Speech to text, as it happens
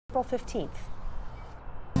April 15th.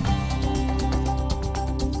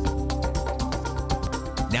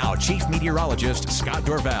 Now, Chief Meteorologist Scott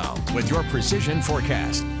Dorval with your precision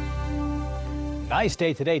forecast. Nice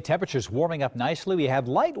day today. Temperatures warming up nicely. We had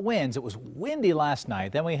light winds. It was windy last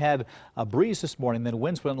night. Then we had a breeze this morning. Then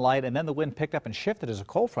winds went light, and then the wind picked up and shifted as a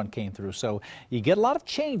cold front came through. So you get a lot of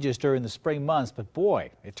changes during the spring months. But boy,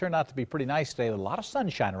 it turned out to be pretty nice today with a lot of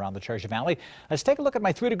sunshine around the Treasure Valley. Let's take a look at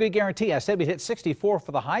my 3-degree guarantee. I said we'd hit 64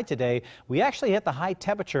 for the high today. We actually hit the high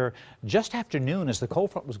temperature just after noon as the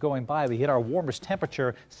cold front was going by. We hit our warmest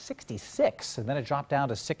temperature, 66, and then it dropped down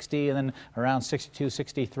to 60, and then around 62,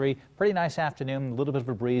 63. Pretty nice afternoon. A little bit of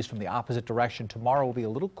a breeze from the opposite direction. Tomorrow will be a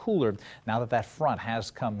little cooler now that that front has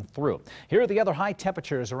come through. Here are the other high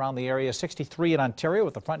temperatures around the area. 63 in Ontario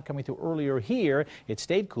with the front coming through earlier here. It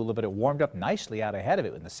stayed cooler, but it warmed up nicely out ahead of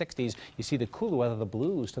it in the 60s. You see the cooler weather, the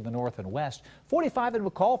blues to the north and west. 45 in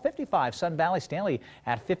McCall, 55 Sun Valley, Stanley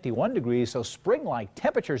at 51 degrees. So spring-like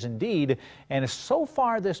temperatures indeed. And so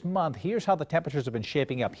far this month, here's how the temperatures have been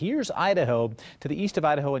shaping up. Here's Idaho. To the east of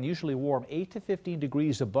Idaho, unusually warm, 8 to 15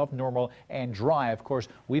 degrees above normal and dry. Of course,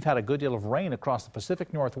 we've had a good deal of rain across the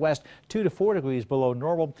Pacific Northwest, 2 to 4 degrees below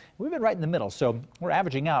normal. We've been right in the middle, so we're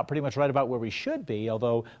averaging out pretty much right about where we should be,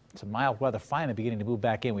 although some mild weather finally beginning to move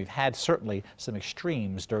back in. We've had certainly some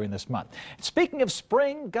extremes during this month. Speaking of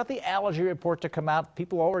spring, got the allergy report to come out.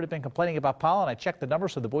 People have already been complaining about pollen. I checked the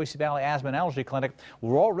numbers of the Boise Valley Asthma and Allergy Clinic.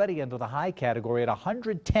 We're already into the high category at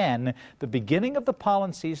 110. The beginning of the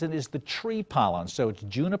pollen season is the tree pollen, so it's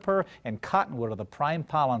juniper and cottonwood are the prime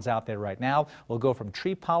pollens out there right now. We'll go from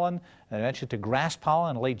tree pollen and eventually to grass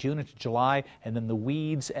pollen in late June into July, and then the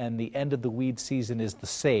weeds, and the end of the weed season is the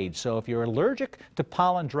sage. So if you're allergic to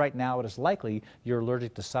pollens right now, it is likely you're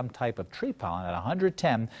allergic to some type of tree pollen. At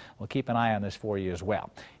 110, we'll keep an eye on this for you as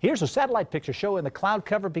well. Here's a satellite picture showing the cloud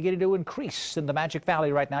cover beginning to increase in the Magic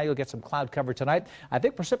Valley right now. You'll get some cloud cover tonight. I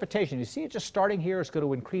think precipitation, you see it just starting here, is going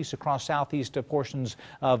to increase across southeast portions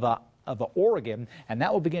of Oregon, and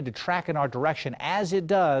that will begin to track in our direction. As it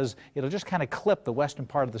does, it'll just kind of clip the western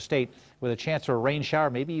part of the state with a chance for a rain shower,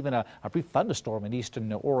 maybe even a brief thunderstorm in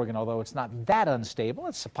eastern Oregon, although it's not that unstable.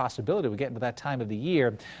 It's a possibility we get into that time of the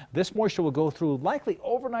year. This moisture will go through likely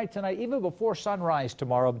overnight tonight, even before sunrise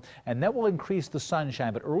tomorrow, and that will increase the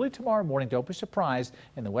sunshine. But early tomorrow morning, don't be surprised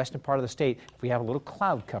in the western part of the state if we have a little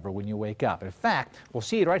cloud cover when you wake up. In fact, we'll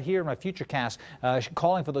see it right here in my futurecast,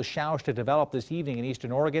 calling for those showers to develop this evening in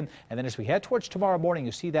eastern Oregon. And then as we head towards tomorrow morning,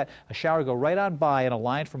 you see that a shower go right on by in a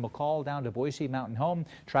line from McCall down to Boise Mountain Home,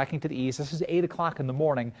 tracking to the east. This is 8 o'clock in the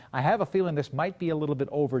morning. I have a feeling this might be a little bit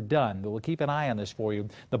overdone, but we'll keep an eye on this for you.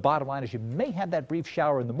 The bottom line is you may have that brief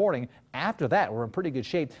shower in the morning. After that, we're in pretty good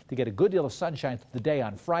shape to get a good deal of sunshine through the day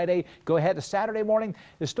on Friday. Go ahead to Saturday morning.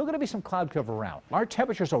 There's still going to be some cloud cover around. Our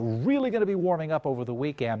temperatures are really going to be warming up over the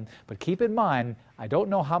weekend, but keep in mind, I don't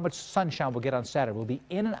know how much sunshine we'll get on Saturday. We'll be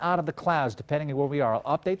in and out of the clouds depending on where we are.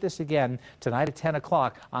 I'll update this again tonight at 10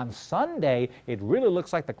 o'clock. On Sunday, it really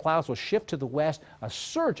looks like the clouds will shift to the west. A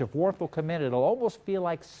surge of warmth will come in. It'll almost feel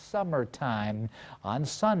like summertime on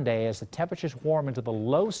Sunday as the temperatures warm into the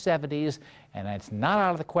low 70s, and it's not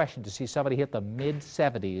out of the question to see somebody hit the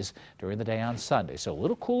mid-70s during the day on Sunday. So a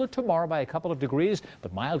little cooler tomorrow by a couple of degrees,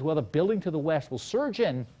 but mild weather building to the west will surge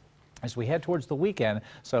in as we head towards the weekend.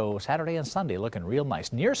 So Saturday and Sunday looking real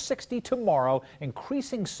nice. Near 60 tomorrow,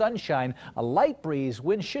 increasing sunshine, a light breeze,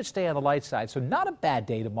 wind should stay on the light side. So not a bad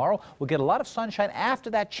day tomorrow. We'll get a lot of sunshine after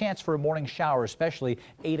that chance for a morning shower, especially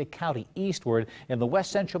Ada County eastward. In the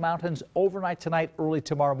west central mountains, overnight tonight, early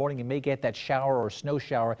tomorrow morning, you may get that shower or snow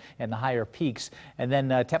shower in the higher peaks. And then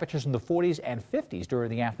temperatures in the 40s and 50s during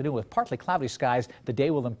the afternoon with partly cloudy skies. The day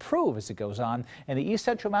will improve as it goes on. In the east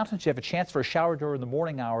central mountains, you have a chance for a shower during the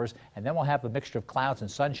morning hours, and then we'll have a mixture of clouds and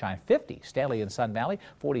sunshine. 50 Stanley and Sun Valley,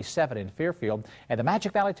 47 in Fairfield. And the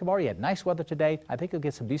Magic Valley tomorrow, you had nice weather today. I think you'll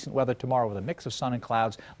get some decent weather tomorrow with a mix of sun and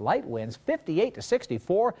clouds. Light winds, 58 to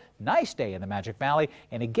 64. Nice day in the Magic Valley,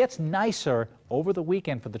 and it gets nicer over the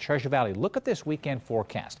weekend for the Treasure Valley. Look at this weekend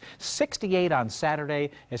forecast. 68 on Saturday,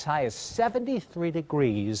 as high as 73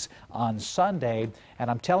 degrees on Sunday. And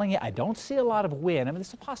I'm telling you, I don't see a lot of wind. I mean,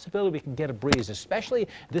 there's a possibility we can get a breeze, especially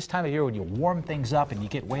this time of year when you warm things up and you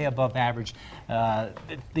get way above average. The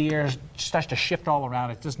air starts to shift all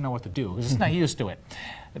around. It doesn't know what to do because it's not used to it,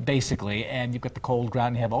 basically. And you've got the cold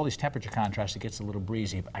ground. You have all these temperature contrasts. It gets a little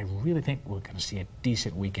breezy. But I really think we're going to see a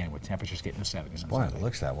decent weekend with temperatures getting to the 70s. Boy, it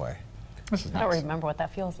looks that way. This is nice. I don't remember what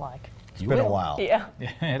that feels like. It's been a while. Yeah. It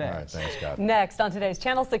is. All right, thanks, Scott. Next on today's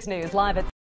Channel 6 News, live at